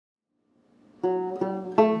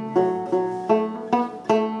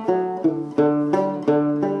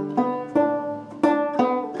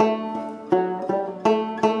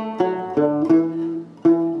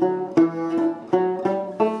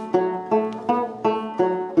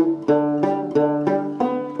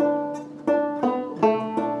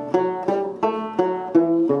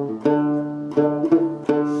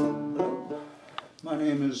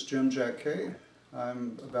Jacquet.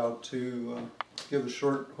 I'm about to give a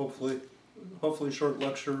short, hopefully short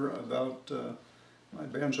lecture about my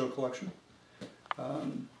banjo collection.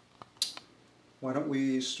 Why don't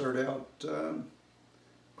we start out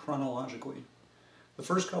chronologically. The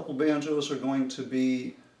first couple banjos are going to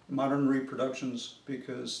be modern reproductions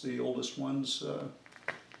because the oldest ones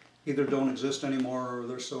either don't exist anymore or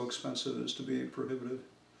they're so expensive as to be prohibitive.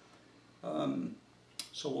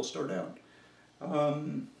 So we'll start out.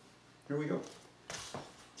 Here we go.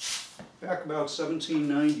 Back about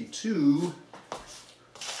 1792,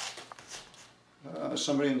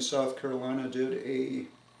 somebody in South Carolina did a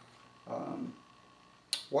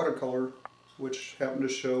watercolor which happened to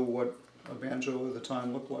show what a banjo of the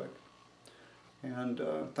time looked like. And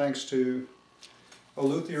thanks to a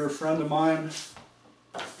luthier friend of mine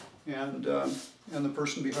and the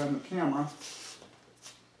person behind the camera,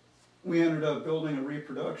 we ended up building a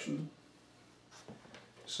reproduction.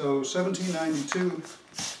 So 1792,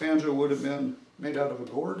 banjo would have been made out of a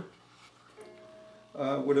gourd,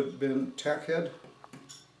 would have been tack head,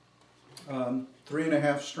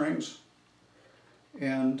 3.5 strings,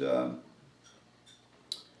 and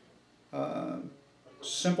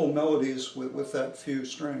simple melodies with that few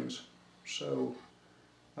strings. So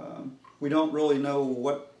we don't really know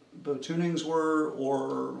what the tunings were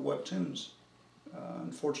or what tunes.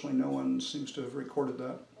 Unfortunately, no one seems to have recorded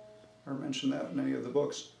that or mentioned that in any of the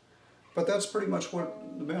books. But that's pretty much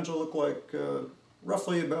what the banjo looked like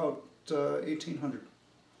roughly about 1800.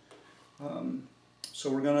 So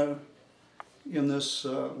we're going to, in this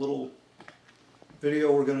little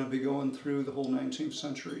video, we're going to be going through the whole 19th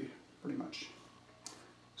century pretty much.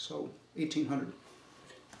 So 1800.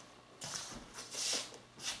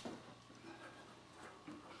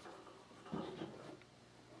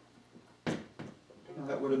 Now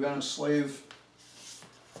that would have been a slave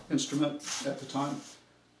instrument at the time.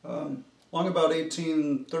 Long about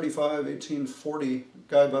 1835, 1840, a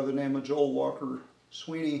guy by the name of Joel Walker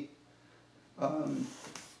Sweeney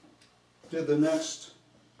did the next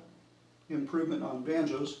improvement on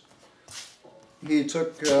banjos. He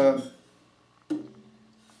took the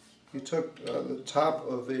top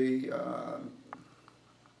of a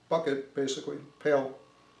bucket, basically, pail,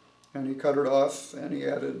 and he cut it off and he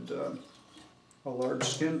added a large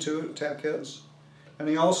skin to it, tack heads. And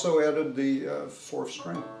he also added the 4th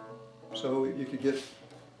string, so you could get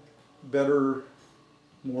better,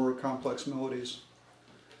 more complex melodies.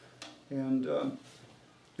 And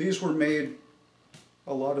these were made,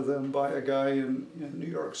 a lot of them, by a guy in New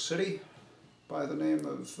York City by the name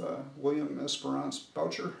of William Esperance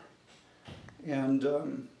Boucher. And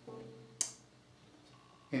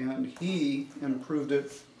he improved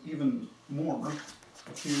it even more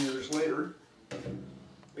a few years later,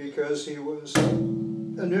 because he was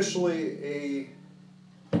initially a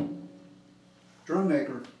drum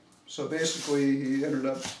maker. So basically he ended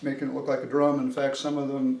up making it look like a drum. In fact, some of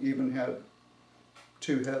them even had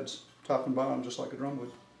 2 heads, top and bottom, just like a drum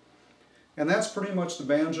would. And that's pretty much the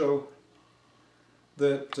banjo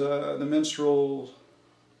that the minstrel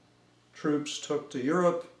troops took to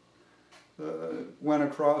Europe, went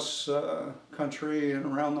across country and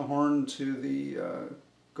around the Horn to the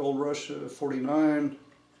gold rush of '49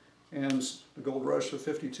 and the gold rush of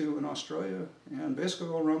 '52 in Australia, and basically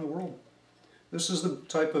all around the world. This is the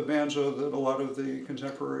type of banjo that a lot of the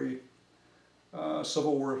contemporary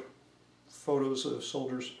Civil War photos of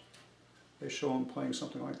soldiers, they show them playing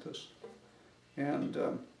something like this. And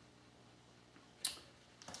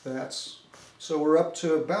so we're up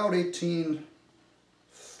to about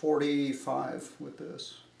 1845 with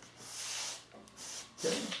this.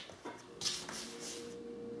 Okay.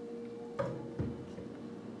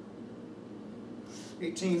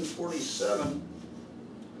 1847,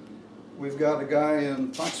 we've got a guy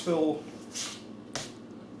in Pottsville,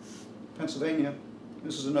 Pennsylvania.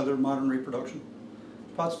 This is another modern reproduction.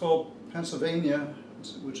 Pottsville, Pennsylvania,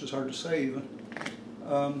 which is hard to say even,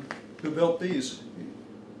 who built these.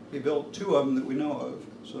 He built 2 of them that we know of,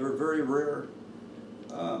 so they're very rare.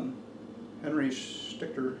 Henry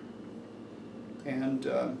Stichter. And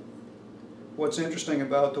what's interesting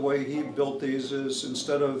about the way he built these is,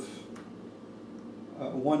 instead of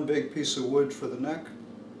one big piece of wood for the neck,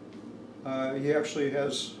 he actually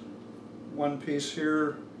has 1 piece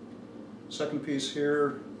here, 2nd piece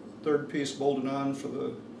here, 3rd piece bolted on for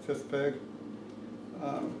the 5th peg,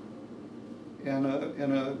 and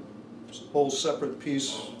a whole separate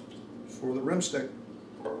piece for the rim stick.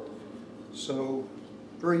 So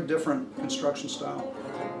very different construction style.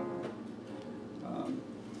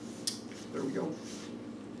 There we go.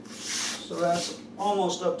 So that's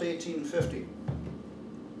almost up to 1850.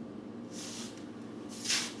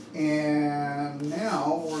 And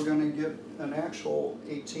now we're going to get an actual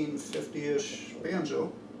 1850-ish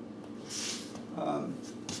banjo.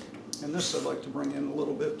 And this I'd like to bring in a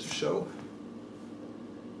little bit to show.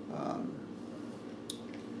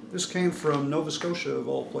 This came from Nova Scotia, of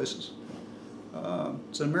all places.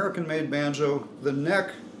 It's an American-made banjo. The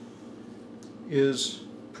neck is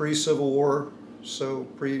pre-Civil War, so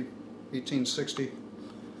pre-1860.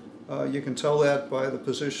 You can tell that by the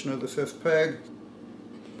position of the fifth peg,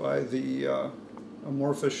 by the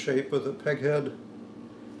amorphous shape of the peg head,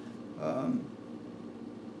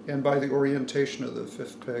 and by the orientation of the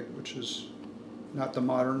fifth peg, which is not the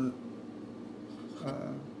modern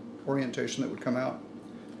orientation that would come out.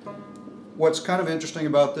 What's kind of interesting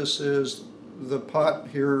about this is the pot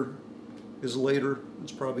here is later.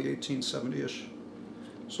 It's probably 1870-ish.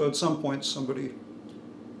 So at some point somebody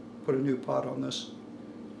put a new pot on this.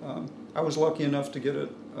 I was lucky enough to get it.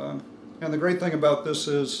 And the great thing about this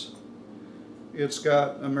is it's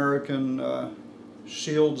got American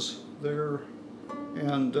shields there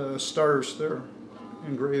and stars there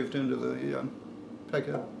engraved into the peg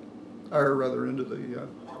head, or rather into the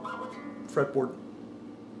fretboard.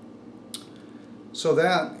 So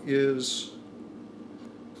that is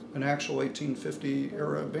an actual 1850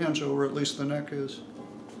 era banjo, or at least the neck is.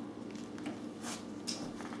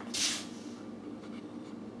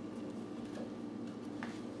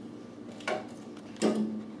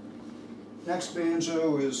 Next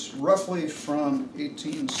banjo is roughly from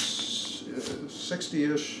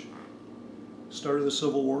 1860-ish, start of the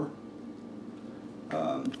Civil War.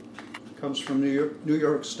 Comes from New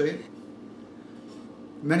York State.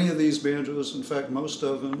 Many of these banjos, in fact most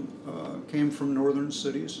of them, came from northern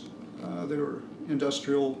cities. They were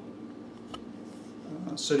industrial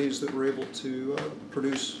cities that were able to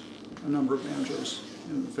produce a number of banjos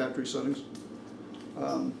in factory settings.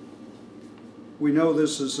 We know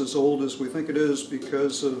this is as old as we think it is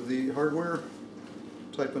because of the hardware,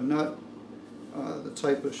 type of nut, the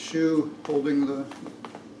type of shoe holding the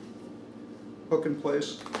hook in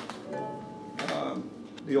place,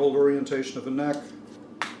 the old orientation of the neck.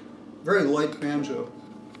 Very light banjo.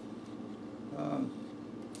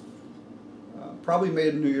 Probably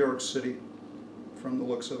made in New York City from the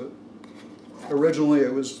looks of it. Originally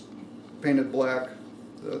it was painted black.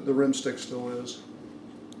 The rim stick still is.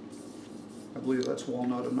 I believe that's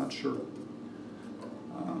walnut, I'm not sure.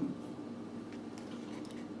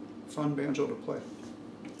 Fun banjo to play.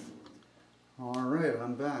 Alright,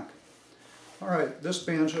 I'm back. Alright, this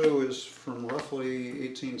banjo is from roughly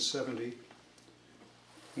 1870.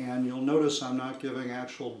 And you'll notice I'm not giving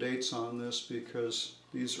actual dates on this because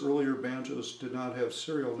these earlier banjos did not have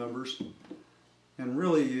serial numbers. And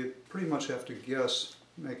really you pretty much have to guess,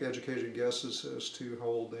 make educated guesses as to how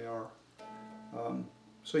old they are.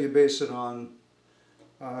 So you base it on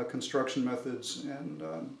construction methods and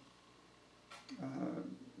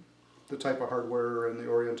the type of hardware and the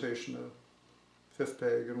orientation of fifth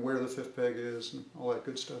peg and where the fifth peg is and all that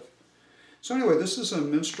good stuff. So anyway, this is a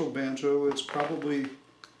minstrel banjo. It's probably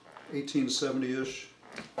 1870-ish.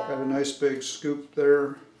 Got a nice big scoop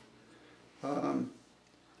there. And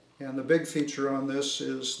the big feature on this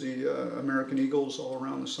is the American eagles all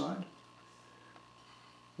around the side,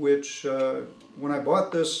 which when I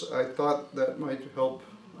bought this I thought that might help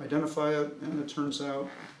identify it, and it turns out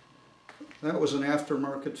that was an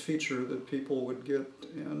aftermarket feature that people would get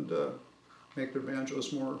and make their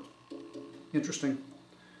banjos more interesting.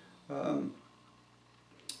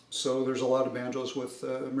 So there's a lot of banjos with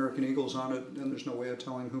American eagles on it, and there's no way of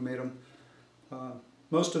telling who made them.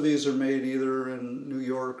 Most of these are made either in New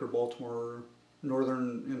York or Baltimore or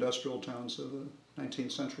northern industrial towns of the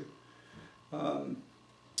 19th century.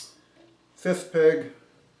 Fifth peg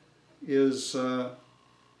is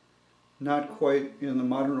not quite in the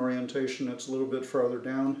modern orientation. It's a little bit farther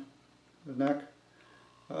down the neck.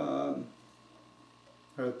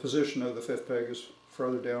 The position of the fifth peg is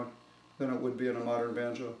farther down than it would be in a modern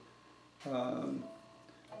banjo.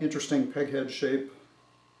 Interesting peg head shape.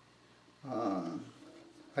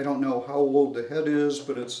 I don't know how old the head is,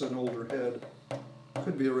 but it's an older head.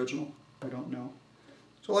 Could be original, we don't know.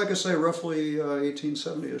 So like I say, roughly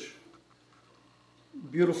 1870-ish.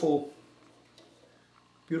 Beautiful,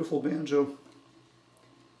 beautiful banjo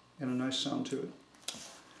and a nice sound to it.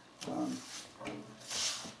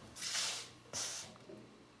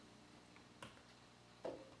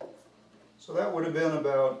 So that would have been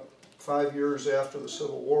about 5 years after the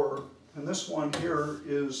Civil War, and this one here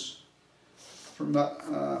is from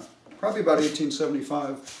probably about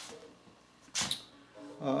 1875.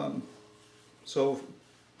 So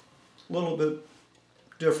a little bit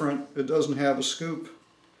different. It doesn't have a scoop.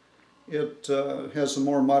 It has the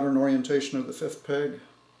more modern orientation of the fifth peg.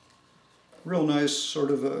 Real nice,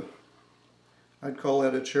 sort of a, I'd call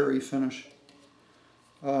that a cherry finish.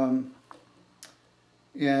 And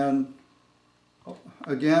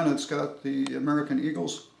again, it's got the American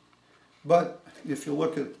Eagles, but if you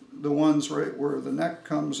look at the ones right where the neck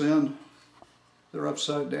comes in, they're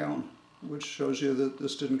upside down, which shows you that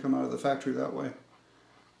this didn't come out of the factory that way.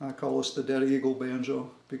 I call this the Dead Eagle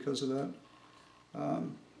banjo because of that.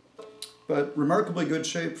 But remarkably good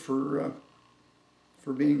shape for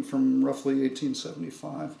being from roughly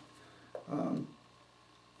 1875.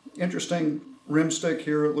 Interesting rim stick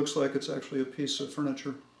here. It looks like it's actually a piece of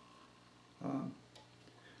furniture.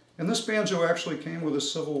 And this banjo actually came with a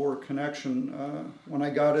Civil War connection. When I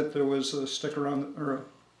got it, there was a sticker on, or a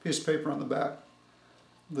piece of paper on the back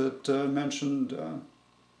that mentioned a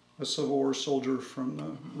Civil War soldier from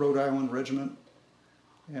the Rhode Island Regiment.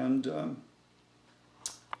 And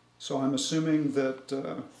so I'm assuming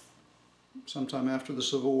that sometime after the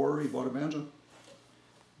Civil War he bought a banjo.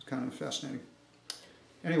 It's kind of fascinating.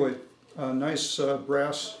 Anyway, nice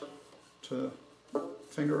brass to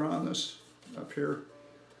finger on this up here.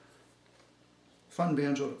 Fun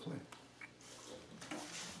banjo to play.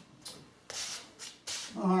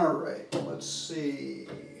 All right, let's see.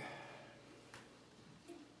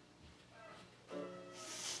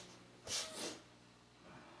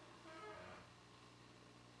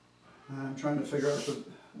 I'm trying to figure out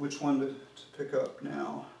which one to pick up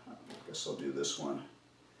now. I guess I'll do this one.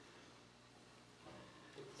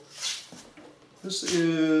 This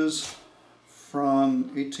is from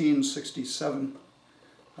 1867.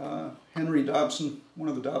 Henry Dobson, one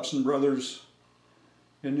of the Dobson brothers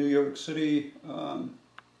in New York City.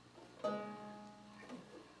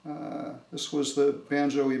 This was the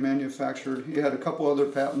banjo he manufactured. He had a couple other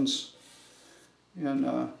patents in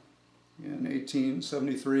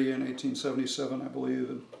 1873 and 1877, I believe.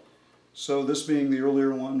 And so this being the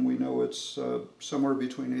earlier one, we know it's somewhere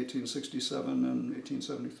between 1867 and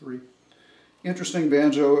 1873. Interesting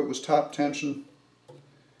banjo. It was top tension.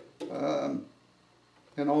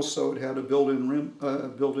 And also it had a built-in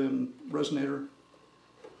resonator,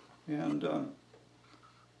 and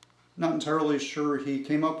not entirely sure he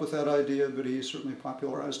came up with that idea, but he certainly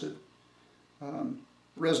popularized it.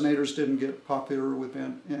 Resonators didn't get popular with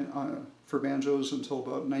for banjos until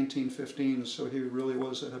about 1915, so he really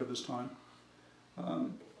was ahead of his time.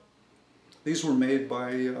 These were made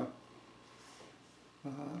by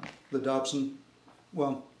the Dobson,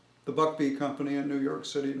 well, the Buckbee Company in New York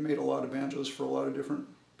City made a lot of banjos for a lot of different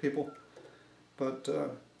people. But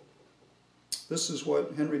this is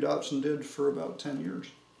what Henry Dobson did for about 10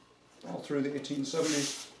 years, all through the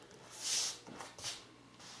 1870s.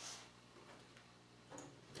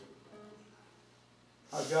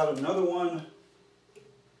 I've got another one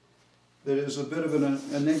that is a bit of an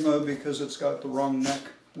enigma because it's got the wrong neck.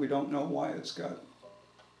 We don't know why it's got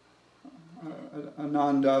a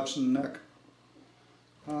non-Dobson neck.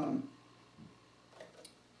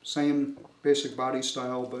 Same basic body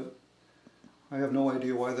style, but I have no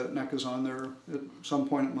idea why that neck is on there. At some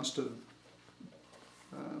point it must have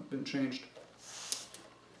been changed.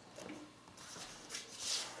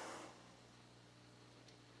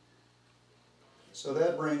 So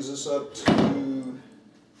that brings us up to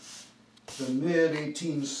the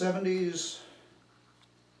mid-1870s.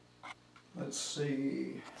 Let's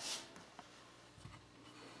see.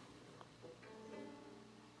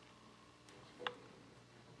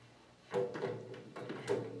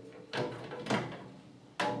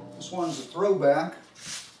 This one's a throwback.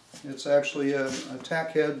 It's actually a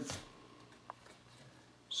tack head.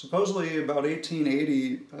 Supposedly about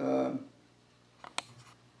 1880,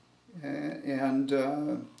 and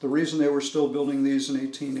the reason they were still building these in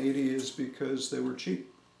 1880 is because they were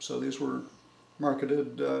cheap. So these were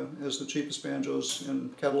marketed as the cheapest banjos in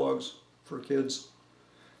catalogs for kids.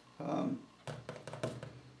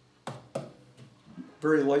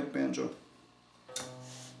 Very light banjo.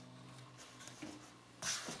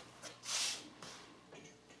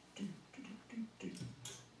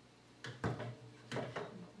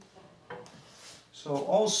 So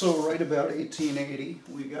also right about 1880,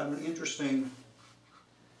 we got an interesting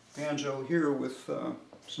banjo here with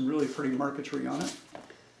some really pretty marquetry on it.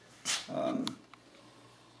 I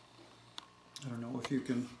don't know if you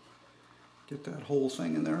can get that whole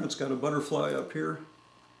thing in there. It's got a butterfly up here.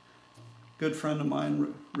 Good friend of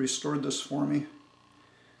mine restored this for me.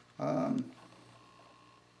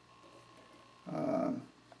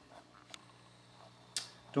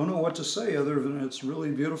 Don't know what to say other than it's really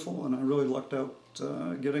beautiful, and I really lucked out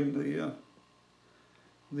getting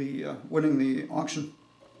winning the auction.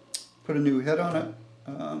 Put a new head on it.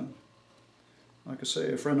 Like I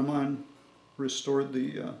say, a friend of mine restored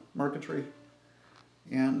the marquetry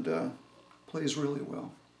and plays really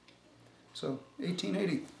well. So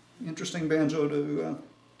 1880, interesting banjo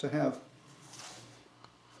to have.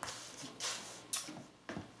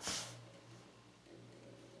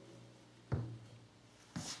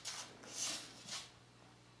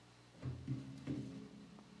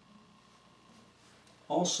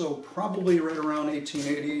 Also, probably right around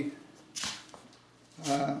 1880,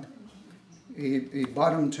 a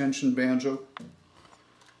bottom tension banjo,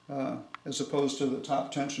 as opposed to the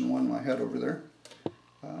top tension one I had over there.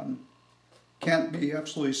 Can't be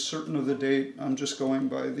absolutely certain of the date. I'm just going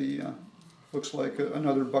by the, looks like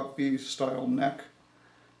another Buckbee style neck.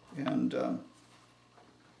 And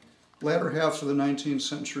latter half of the 19th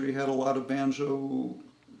century had a lot of banjo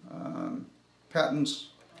patents.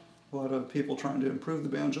 A lot of people trying to improve the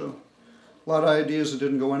banjo. A lot of ideas that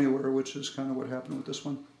didn't go anywhere, which is kind of what happened with this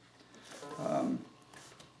one.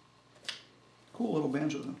 Cool little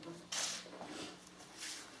banjo though.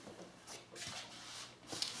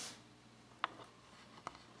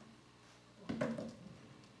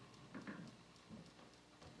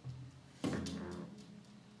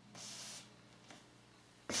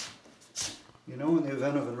 You know, in the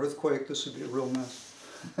event of an earthquake, this would be a real mess.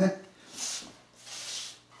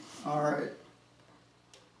 All right,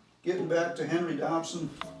 getting back to Henry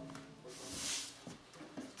Dobson.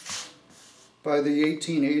 By the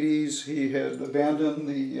 1880s, he had abandoned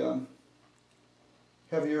the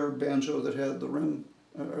heavier banjo that had the rim,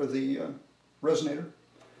 or the resonator,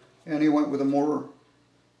 and he went with a more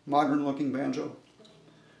modern-looking banjo.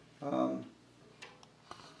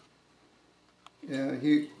 Yeah,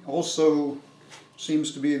 he also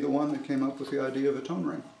seems to be the one that came up with the idea of a tone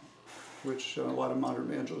ring, which a lot of modern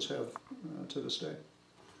banjos have to this day.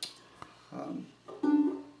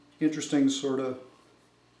 Interesting sort of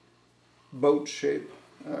boat shape,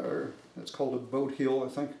 or it's called a boat heel, I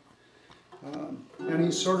think. And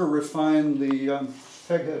he sort of refined the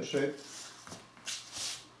peghead shape.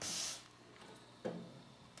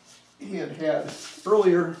 He had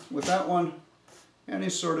earlier with that one, and he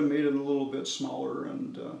sort of made it a little bit smaller,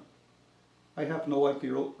 and I happen to like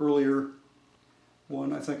the earlier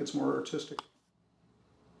one. I think it's more artistic.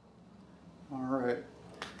 All right.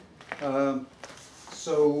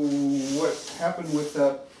 So what happened with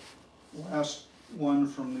that last one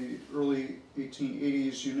from the early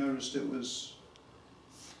 1880s, you noticed it was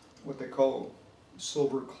what they call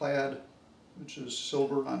silver clad, which is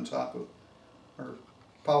silver on top of, or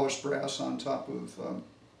polished brass on top of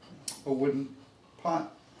a wooden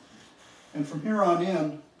pot. And from here on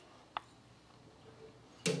in,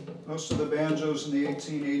 most of the banjos in the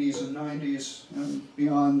 1880s and 90s and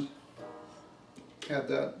beyond had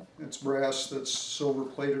that. It's brass that's silver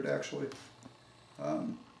plated actually.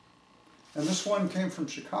 And this one came from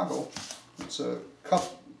Chicago. It's a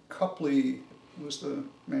Copley was the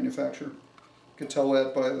manufacturer. You could tell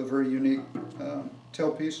that by the very unique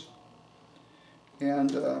tailpiece.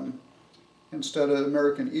 And instead of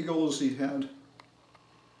American eagles, he had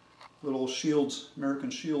little shields,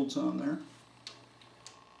 American shields on there.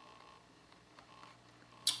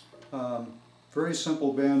 Very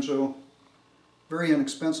simple banjo, very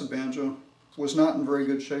inexpensive banjo. Was not in very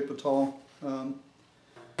good shape at all.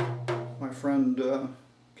 My friend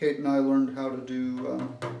Kate and I learned how to do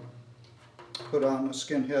put on a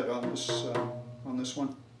skin head on this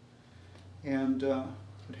one, and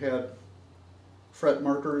it had fret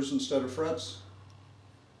markers instead of frets.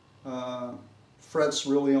 Frets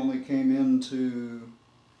really only came into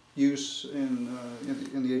use in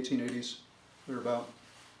the 1880s, thereabout,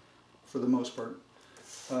 for the most part.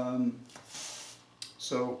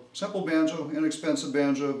 So simple banjo, inexpensive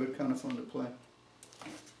banjo, but kind of fun to play.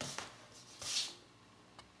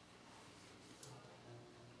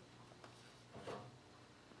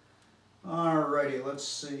 Alrighty, let's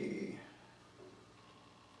see.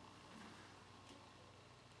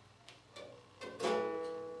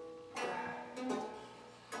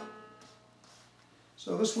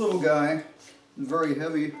 So this little guy, very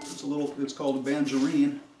heavy, it's called a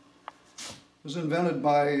banjarine. It was invented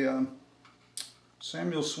by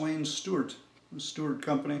Samuel Swain Stewart, the Stewart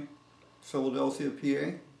Company, Philadelphia,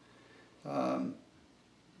 PA.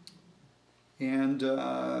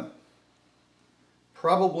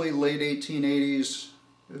 Probably late 1880s,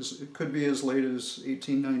 it could be as late as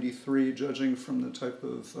 1893, judging from the type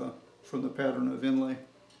of, from the pattern of inlay.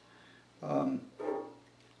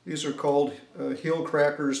 These are called heel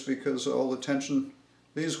crackers because of all the tension.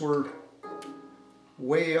 These were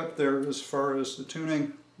way up there as far as the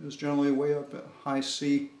tuning. It was generally way up at high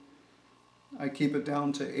C. I keep it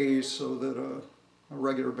down to A so that A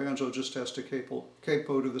regular banjo just has to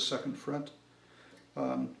capo to the second fret.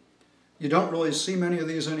 You don't really see many of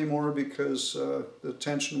these anymore because the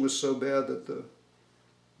tension was so bad that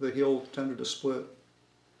the heel tended to split.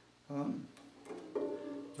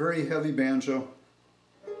 Very heavy banjo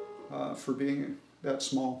for being that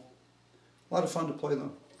small. A lot of fun to play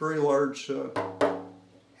though. Very large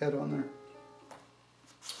head on there.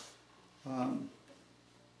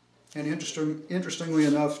 And interestingly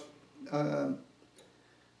enough,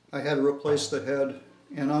 I had to replace the head,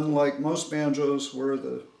 and unlike most banjos where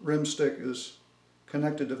the rim stick is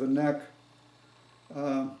connected to the neck,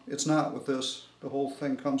 it's not with this. The whole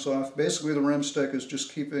thing comes off. Basically the rim stick is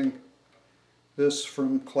just keeping this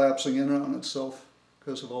from collapsing in on itself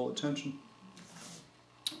because of all the tension.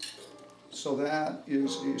 So that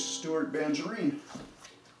is a Stewart Banjarine.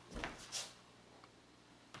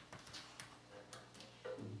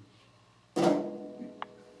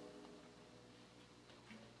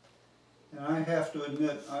 And I have to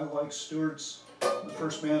admit, I like Stewart's. The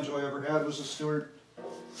first banjo I ever had was a Stewart.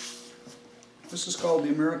 This is called the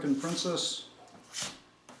American Princess,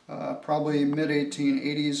 probably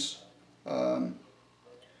mid-1880s.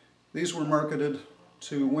 These were marketed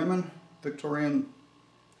to women, Victorian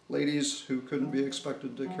ladies who couldn't be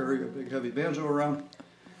expected to carry a big heavy banjo around.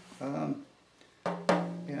 I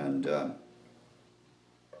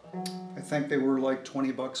think they were like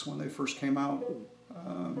 20 bucks when they first came out,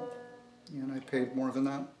 and I paid more than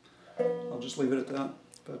that. I'll just leave it at that.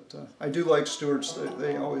 But I do like Stewart's.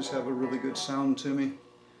 They always have a really good sound to me.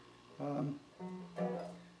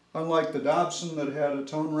 Unlike the Dobson that had a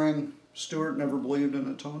tone ring, Stewart never believed in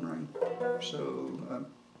a tone ring. So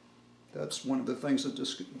that's one of the things that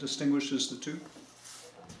distinguishes the two.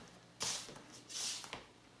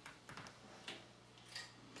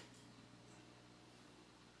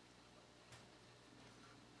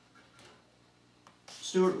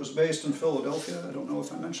 Stewart was based in Philadelphia. I don't know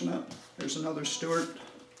if I mentioned that. There's another Stewart,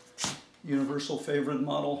 universal favorite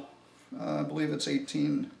model. I believe it's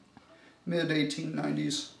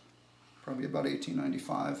mid-1890s, probably about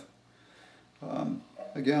 1895.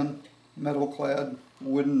 Again, metal-clad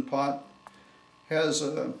wooden pot. Has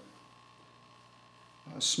a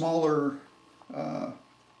smaller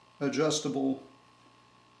adjustable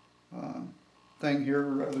thing here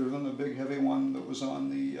rather than the big heavy one that was on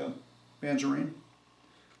the Banjarine.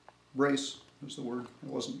 Brace is the word. It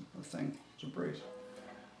wasn't a thing, it was a brace.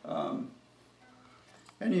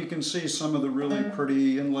 And you can see some of the really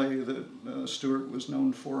pretty inlay that Stewart was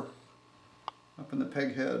known for up in the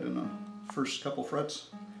peg head and the first couple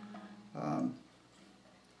frets.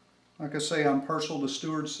 Like I say, I'm partial to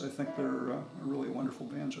Stewart's. I think they're a really wonderful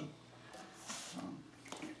banjo.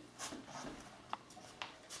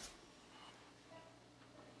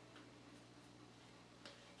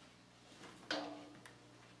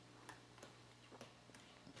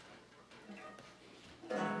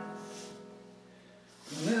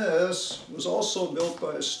 And this was also built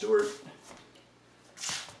by a Stewart.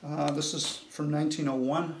 This is from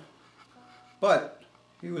 1901, but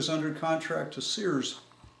he was under contract to Sears.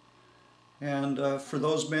 And for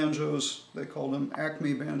those banjos, they called them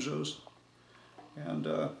Acme banjos. And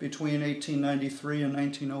between 1893 and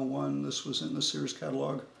 1901, this was in the Sears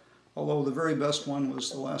catalog. Although the very best one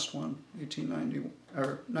was the last one,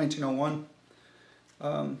 1901.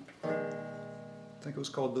 I think it was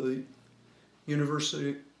called the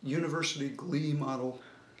University Glee model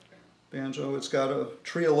banjo. It's got a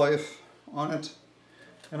Tree of Life on it.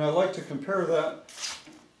 And I like to compare that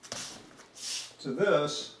to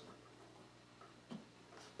this,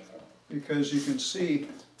 because you can see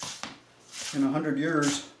in 100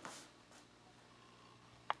 years,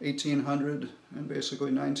 1800 and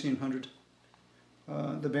basically 1900,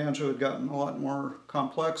 the banjo had gotten a lot more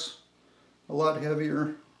complex, a lot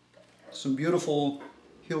heavier, some beautiful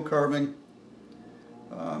heel carving,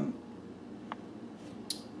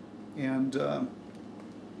 and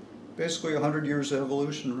basically 100 years of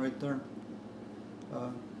evolution right there.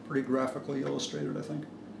 Pretty graphically illustrated, I think.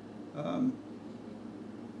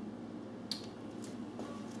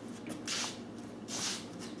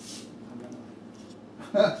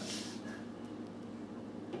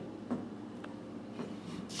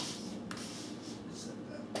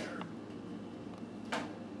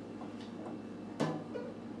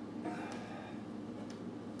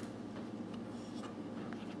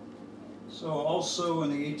 So also in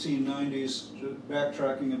the 1890s,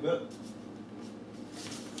 backtracking a bit,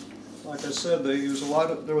 like I said,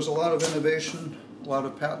 there was a lot of innovation, a lot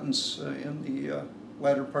of patents in the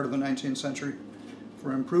latter part of the 19th century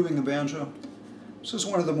for improving the banjo. This is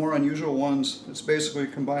one of the more unusual ones. It's basically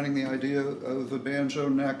combining the idea of a banjo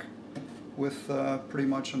neck with pretty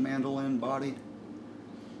much a mandolin body.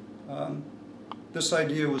 This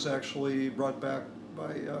idea was actually brought back by,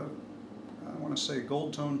 I want to say,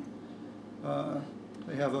 Gold Tone.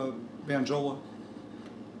 They have a banjola,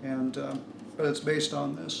 and but it's based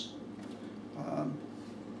on this.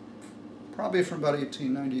 Probably from about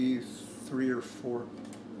 1893 or 4.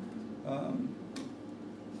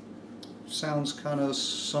 Sounds kind of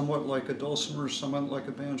somewhat like a dulcimer, somewhat like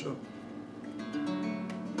a banjo.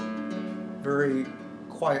 Very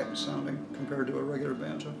quiet sounding compared to a regular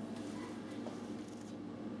banjo.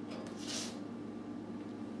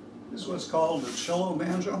 This is what's called a cello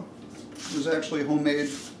banjo. It was actually homemade.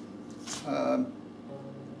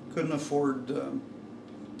 Couldn't afford,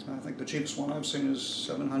 I think the cheapest one I've seen is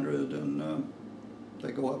 700, and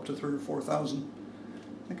they go up to 3,000 or 4,000.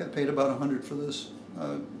 I think I paid about 100 for this.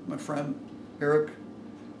 My friend Eric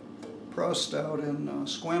Proust out in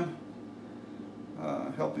Squim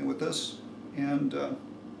helped me with this, and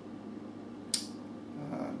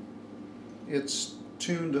it's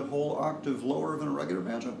tuned a whole octave lower than a regular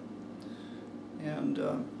banjo, and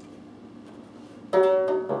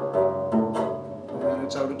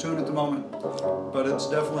it's out of tune at the moment, but it's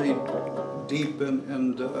definitely deep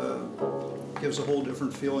and gives a whole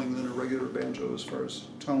different feeling than a regular banjo as far as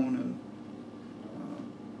tone and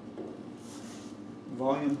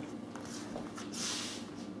volume.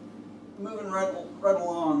 Moving right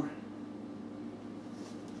along.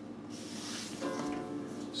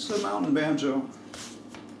 It's a mountain banjo,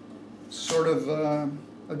 sort of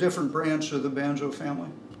a different branch of the banjo family.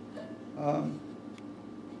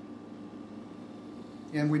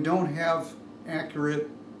 And we don't have accurate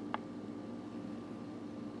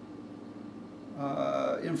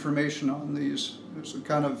information on these. It's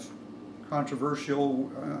kind of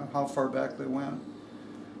controversial how far back they went.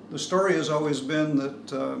 The story has always been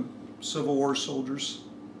that Civil War soldiers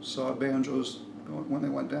saw banjos when they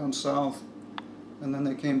went down south, and then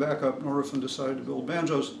they came back up north and decided to build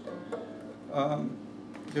banjos.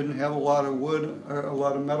 Didn't have a lot of wood, a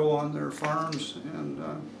lot of metal on their farms, and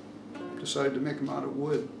decided to make them out of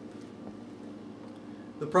wood.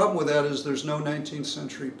 The problem with that is there's no 19th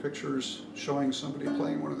century pictures showing somebody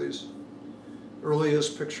playing one of these.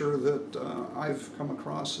 Earliest picture that I've come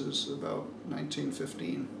across is about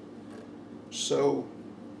 1915. So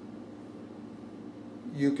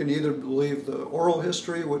you can either believe the oral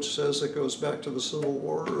history, which says it goes back to the Civil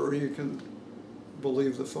War, or you can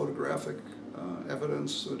believe the photographic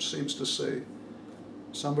evidence, which seems to say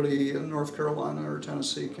somebody in North Carolina or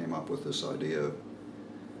Tennessee came up with this idea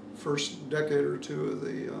first decade or two of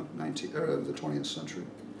the 20th century.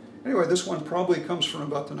 Anyway, this one probably comes from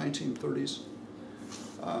about the 1930s.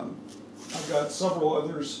 I've got several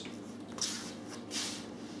others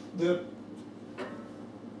that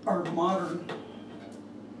are modern.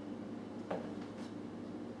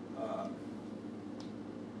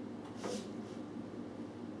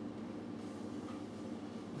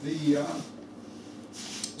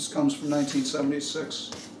 This comes from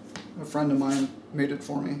 1976. A friend of mine made it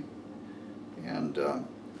for me, and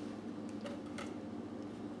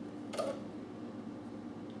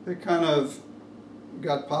it kind of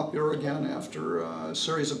got popular again after a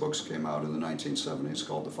series of books came out in the 1970s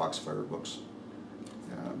called the Foxfire books,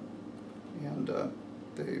 and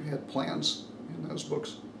they had plans in those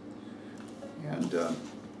books, and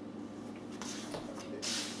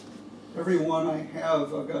every one I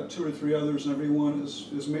have, I've got 2 or 3 others, and every one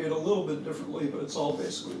is made a little bit differently, but it's all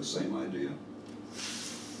basically the same idea.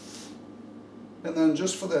 And then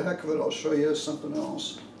just for the heck of it, I'll show you something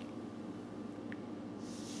else.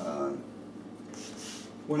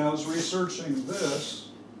 When I was researching this,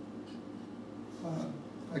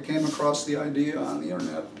 I came across the idea on the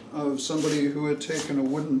internet of somebody who had taken a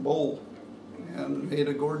wooden bowl and made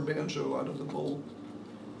a gourd banjo out of the bowl.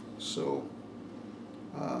 So,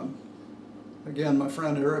 again, my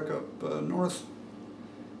friend Eric up north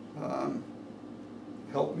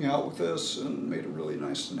helped me out with this and made a really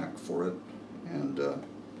nice neck for it. And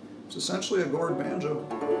it's essentially a gourd banjo,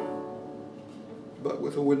 but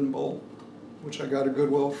with a wooden bowl, which I got at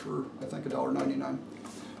Goodwill for, I think, $1.99.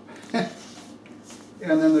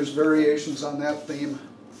 And then there's variations on that theme.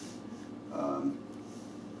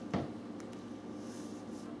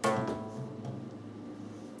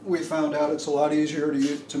 We found out it's a lot easier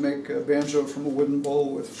to make a banjo from a wooden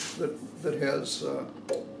bowl that has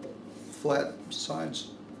flat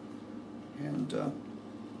sides, and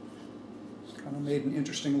kind of made an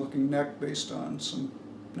interesting looking neck based on some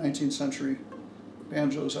 19th century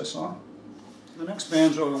banjos I saw. The next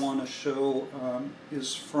banjo I want to show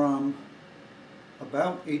is from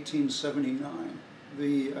about 1879.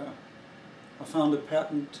 I found a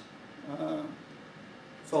patent a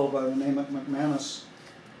fellow by the name of McManus,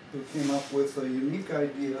 who came up with a unique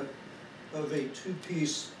idea of a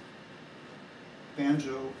two-piece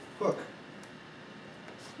banjo hook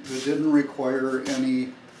that didn't require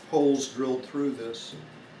any holes drilled through this.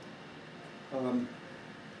 Kind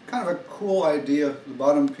of a cool idea. The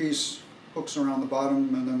bottom piece hooks around the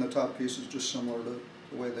bottom, and then the top piece is just similar to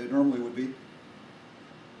the way they normally would be.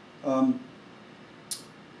 I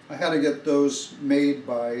had to get those made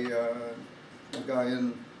by a guy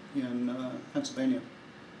in Pennsylvania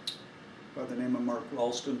by the name of Mark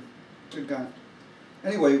Ralston. Good guy.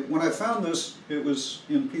 Anyway, when I found this, it was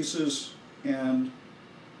in pieces and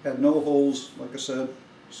had no holes, like I said,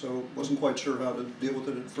 so wasn't quite sure how to deal with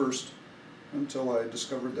it at first until I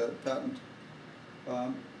discovered that patent.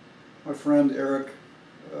 My friend Eric,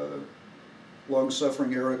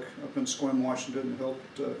 long-suffering Eric up in Sequim, Washington,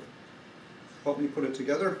 helped me put it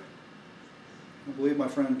together. I believe my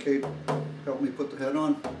friend Kate helped me put the head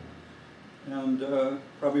on, and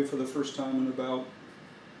probably for the first time in about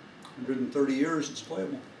 130 years it's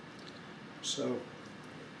playable. So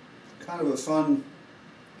kind of a fun,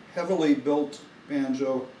 heavily built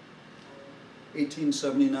banjo,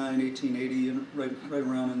 1879, 1880, and right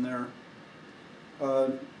around in there.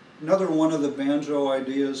 Another one of the banjo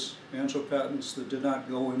ideas, banjo patents that did not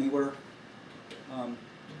go anywhere.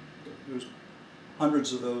 There's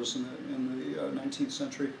hundreds of those in the 19th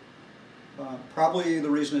century. Probably the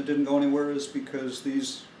reason it didn't go anywhere is because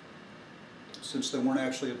these, since they weren't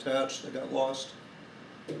actually attached, they got lost.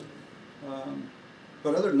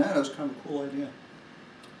 But other than that, it was kind of a cool idea.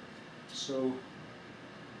 So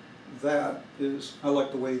that is, I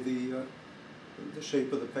like the way the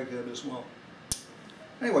shape of the peg head as well.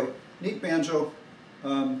 Anyway, neat banjo.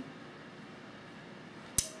 A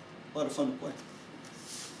lot of fun to play.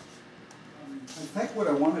 I think what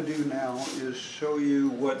I want to do now is show you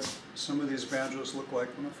what some of these banjos look like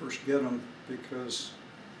when I first get them, because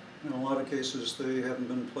in a lot of cases they haven't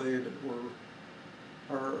been played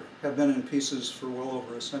or have been in pieces for well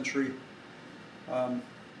over a century.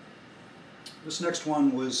 This next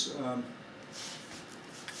one was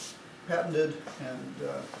patented and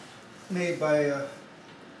made by a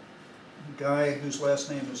guy whose last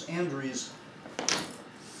name is Andries,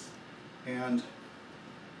 and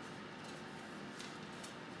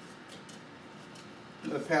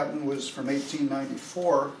the patent was from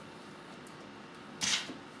 1894.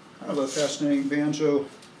 Kind of a fascinating banjo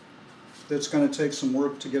that's going to take some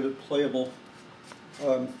work to get it playable.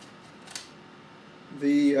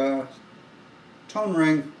 The tone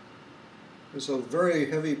ring is a very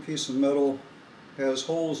heavy piece of metal, has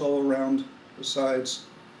holes all around the sides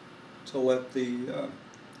to let the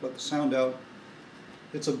sound out.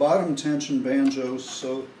 It's a bottom tension banjo,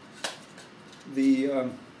 so the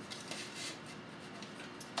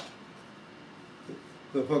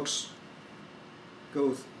hooks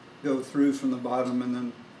go through from the bottom and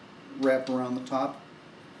then wrap around the top.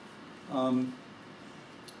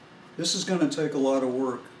 This is going to take a lot of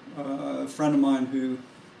work. A friend of mine who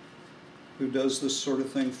does this sort of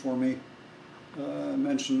thing for me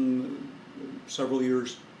mentioned several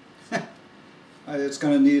years. It's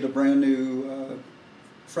going to need a brand new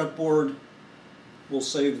fretboard. We'll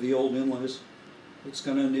save the old inlays. It's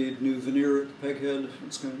going to need new veneer at the peg head.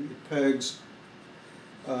 It's going to need pegs.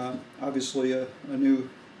 Obviously a new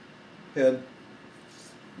head.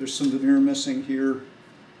 There's some veneer missing here.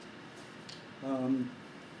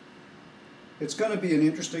 It's going to be an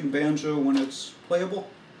interesting banjo when it's playable.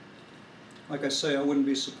 Like I say, I wouldn't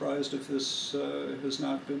be surprised if this has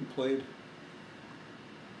not been played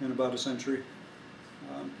in about a century.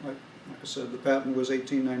 Like I said, the patent was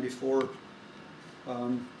 1894.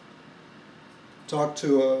 Talked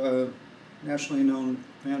to a nationally known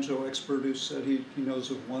banjo expert who said he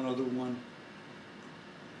knows of one other one.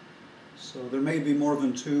 So there may be more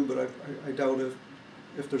than two, but I doubt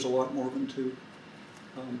if there's a lot more than two.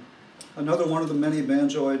 Another one of the many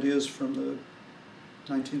banjo ideas from the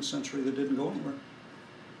 19th century that didn't go anywhere.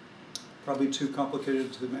 Probably too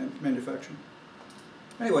complicated to manufacture.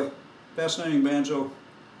 Anyway, fascinating banjo.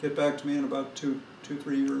 Get back to me in about 2-3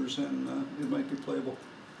 years and it might be playable.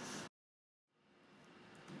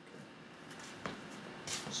 Okay.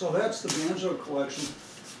 So that's the banjo collection.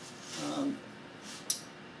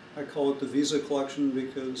 I call it the Visa collection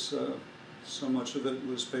because so much of it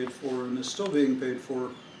was paid for and is still being paid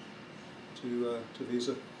for to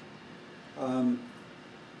Visa. Kind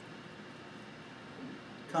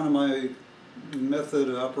of my method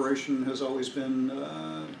of operation has always been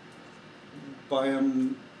buy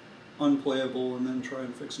them unplayable and then try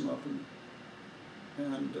and fix them up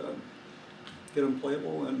and get them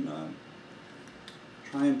playable and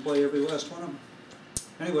try and play every last one of them.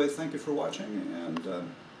 Anyway, thank you for watching, and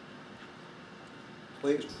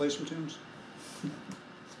play some tunes.